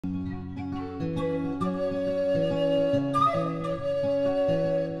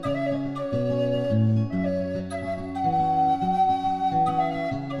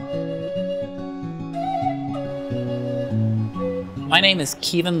My name is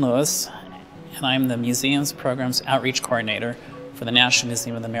Kevin Lewis, and I'm the Museum's Programs Outreach Coordinator for the National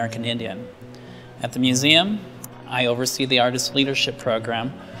Museum of the American Indian. At the museum, I oversee the Artist Leadership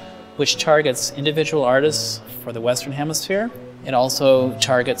Program, which targets individual artists for the Western Hemisphere. It also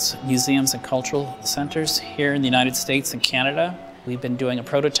targets museums and cultural centers here in the United States and Canada. We've been doing a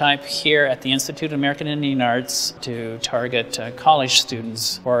prototype here at the Institute of American Indian Arts to target college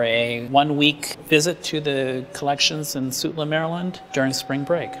students for a one-week visit to the collections in Suitland, Maryland during spring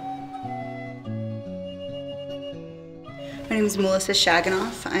break. My name is Melissa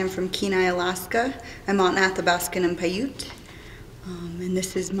Shaginoff. I'm from Kenai, Alaska. I'm on Athabaskan and Paiute. And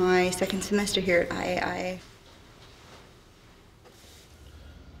this is my second semester here at IAIA.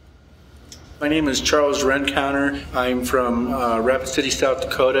 My name is Charles Rencountre. I'm from Rapid City, South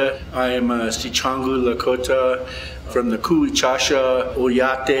Dakota. I am a Sicangu Lakota from the Kuichasha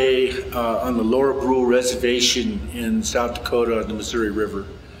Oyate on the Lower Brule Reservation in South Dakota on the Missouri River.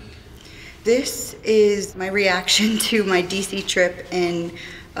 This is my reaction to my DC trip in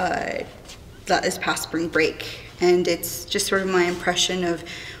this past spring break. And it's just sort of my impression of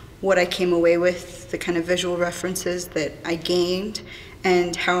what I came away with, the kind of visual references that I gained,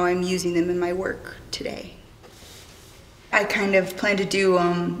 and how I'm using them in my work today. I kind of plan to do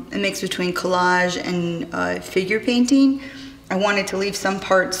a mix between collage and figure painting. I wanted to leave some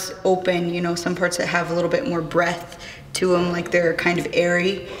parts open, you know, some parts that have a little bit more breadth to them, like they're kind of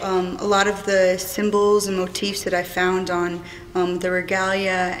airy. A lot of the symbols and motifs that I found on the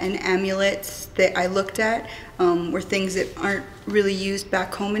regalia and amulets that I looked at were things that aren't really used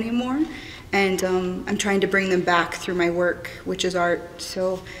back home anymore. And I'm trying to bring them back through my work, which is art.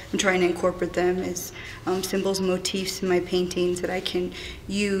 So I'm trying to incorporate them as symbols and motifs in my paintings that I can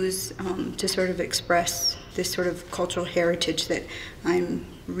use to sort of express this sort of cultural heritage that I'm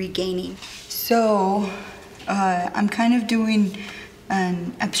regaining. So I'm kind of doing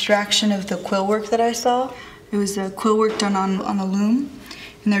an abstraction of the quill work that I saw. It was a quill work done on a loom,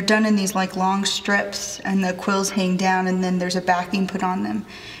 and they're done in these like long strips, and the quills hang down, and then there's a backing put on them.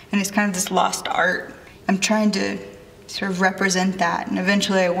 And it's kind of this lost art. I'm trying to sort of represent that, and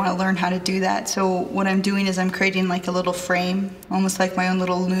eventually I want to learn how to do that. So what I'm doing is I'm creating like a little frame, almost like my own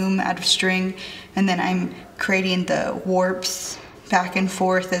little loom out of string, and then I'm creating the warps back and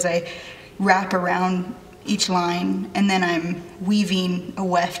forth as I wrap around each line, and then I'm weaving a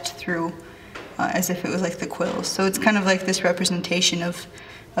weft through as if it was like the quills. So it's kind of like this representation of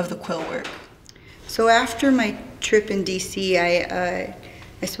the quill work. So after my trip in DC,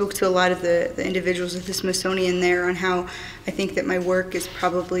 I spoke to a lot of the individuals at the Smithsonian there on how I think that my work is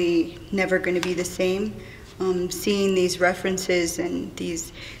probably never going to be the same. Seeing these references and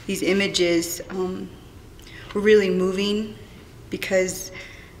these images were really moving because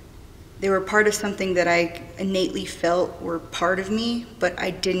they were part of something that I innately felt were part of me, but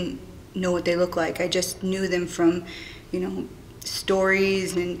I didn't know what they looked like. I just knew them from, you know,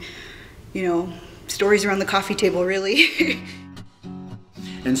 stories and, you know, stories around the coffee table, really.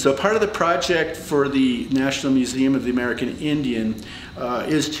 And so part of the project for the National Museum of the American Indian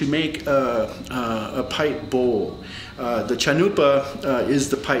is to make a pipe bowl. The chanupa is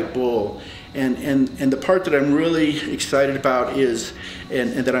the pipe bowl. And the part that I'm really excited about is,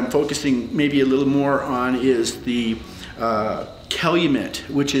 and that I'm focusing maybe a little more on, is the calumet,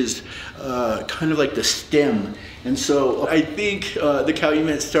 which is kind of like the stem. And so I think the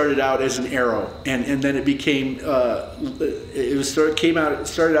calumet started out as an arrow, and then it became,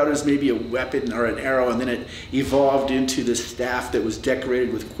 started out as maybe a weapon or an arrow, and then it evolved into this staff that was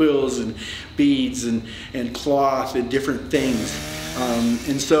decorated with quills and beads and cloth and different things.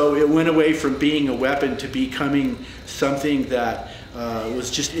 And so it went away from being a weapon to becoming something that was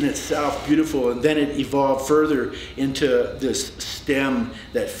just in itself beautiful, and then it evolved further into this stem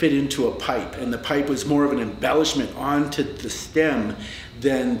that fit into a pipe, and the pipe was more of an embellishment onto the stem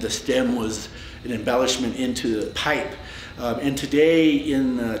than the stem was an embellishment into the pipe. And today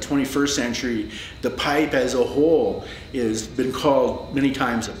in the 21st century, the pipe as a whole has been called many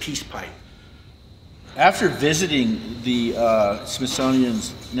times a peace pipe. After visiting the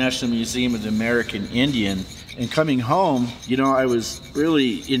Smithsonian's National Museum of the American Indian and coming home, you know, I was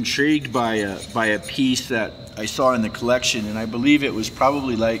really intrigued by a piece that I saw in the collection, and I believe it was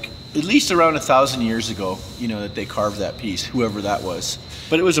probably like at least around 1,000 years ago, you know, that they carved that piece, whoever that was.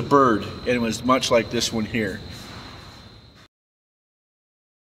 But it was a bird, and it was much like this one here.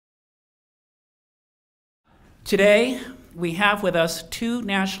 Today, we have with us two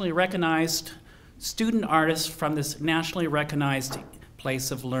nationally recognized student artists from this nationally recognized place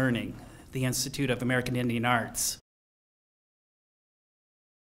of learning, the Institute of American Indian Arts.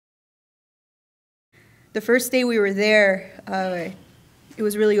 The first day we were there, it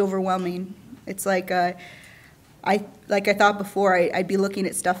was really overwhelming. It's like I thought before, I'd be looking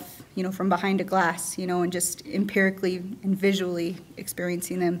at stuff, you know, from behind a glass, you know, and just empirically and visually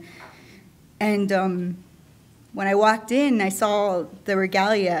experiencing them. And when I walked in, I saw the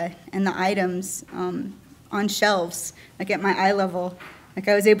regalia and the items on shelves, like at my eye level. Like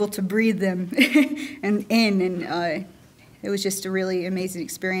I was able to breathe them and it was just a really amazing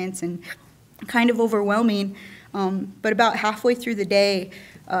experience and kind of overwhelming. But about halfway through the day,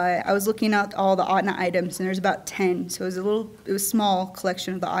 I was looking at all the Ahtna items, and there's about 10. So it was a small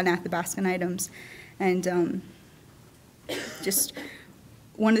collection of the Ahtna Athabascan items. And just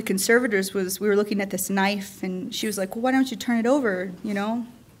one of the conservators we were looking at this knife, and she was like, well, why don't you turn it over? You know,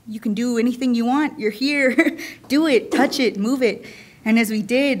 you can do anything you want. You're here. Do it, touch it, move it. And as we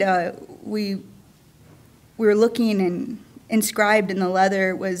did, we were looking, and inscribed in the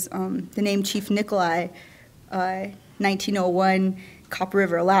leather was the name Chief Nikolai, 1901, Copper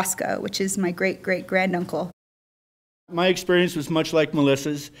River, Alaska, which is my great-great-granduncle. My experience was much like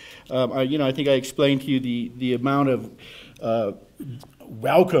Melissa's. I think I explained to you the amount of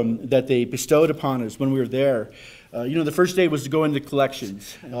welcome that they bestowed upon us when we were there. The first day was to go into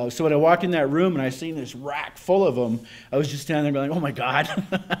collections. So when I walked in that room and I seen this rack full of them, I was just standing there going, oh my God,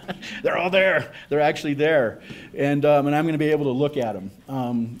 they're all there. They're actually there. And I'm going to be able to look at them.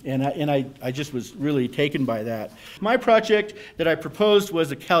 I just was really taken by that. My project that I proposed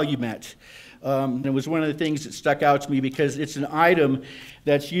was a calumet. It was one of the things that stuck out to me because it's an item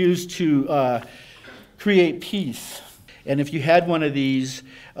that's used to create peace. And if you had one of these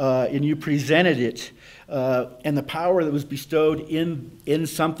and you presented it, and the power that was bestowed in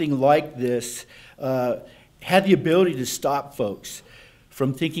something like this had the ability to stop folks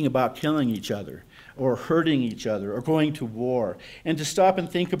from thinking about killing each other or hurting each other or going to war, and to stop and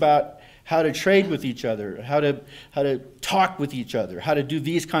think about how to trade with each other, how to talk with each other, how to do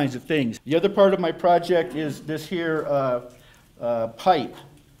these kinds of things. The other part of my project is this here pipe.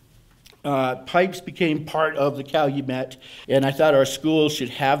 Pipes became part of the calumet, and I thought our school should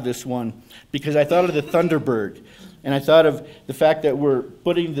have this one because I thought of the Thunderbird, and I thought of the fact that we're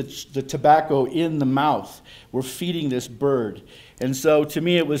putting the tobacco in the mouth. We're feeding this bird. And so to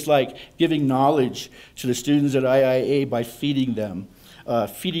me it was like giving knowledge to the students at IAIA by feeding them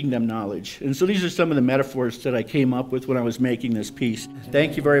knowledge. And so these are some of the metaphors that I came up with when I was making this piece.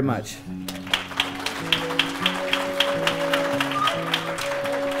 Thank you very much.